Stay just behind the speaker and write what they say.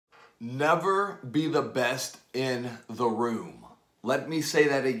Never be the best in the room. Let me say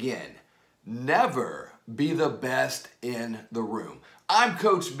that again. Never be the best in the room. I'm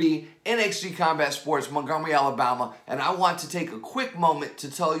Coach B, NXG Combat Sports, Montgomery, Alabama, and I want to take a quick moment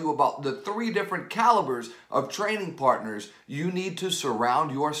to tell you about the 3 different calibers of training partners you need to surround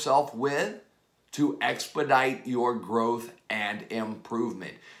yourself with to expedite your growth and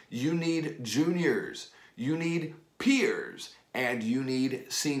improvement. You need juniors, you need peers, and you need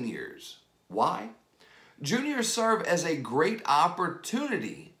seniors. Why? Juniors serve as a great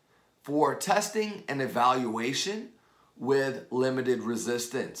opportunity for testing and evaluation with limited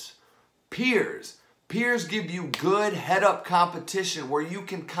resistance. Peers give you good head-up competition where you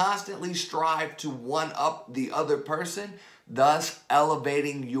can constantly strive to one-up the other person, thus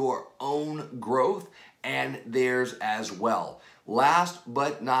elevating your own growth and theirs as well. Last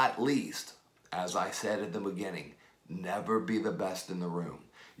but not least, as I said at the beginning, never be the best in the room.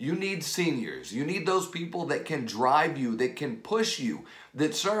 You need seniors. You need those people that can drive you, that can push you,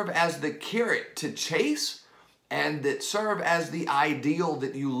 that serve as the carrot to chase, and that serve as the ideal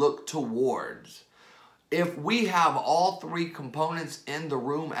that you look towards. If we have all 3 components in the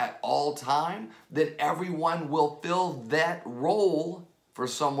room at all time, then everyone will fill that role for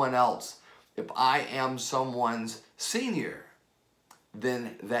someone else. If I am someone's senior,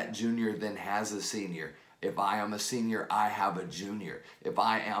 then that junior then has a senior. If I am a senior, I have a junior. If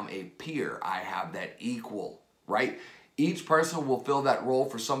I am a peer, I have that equal, right? Each person will fill that role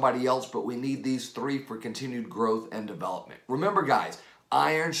for somebody else, but we need these 3 for continued growth and development. Remember, guys,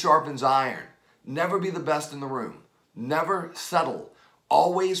 iron sharpens iron. Never be the best in the room. Never settle.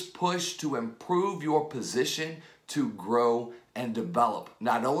 Always push to improve your position to grow and develop,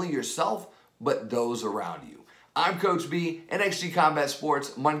 not only yourself, but those around you. I'm Coach B, NXG Combat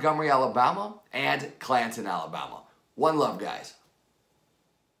Sports, Montgomery, Alabama, and Clanton, Alabama. One love, guys.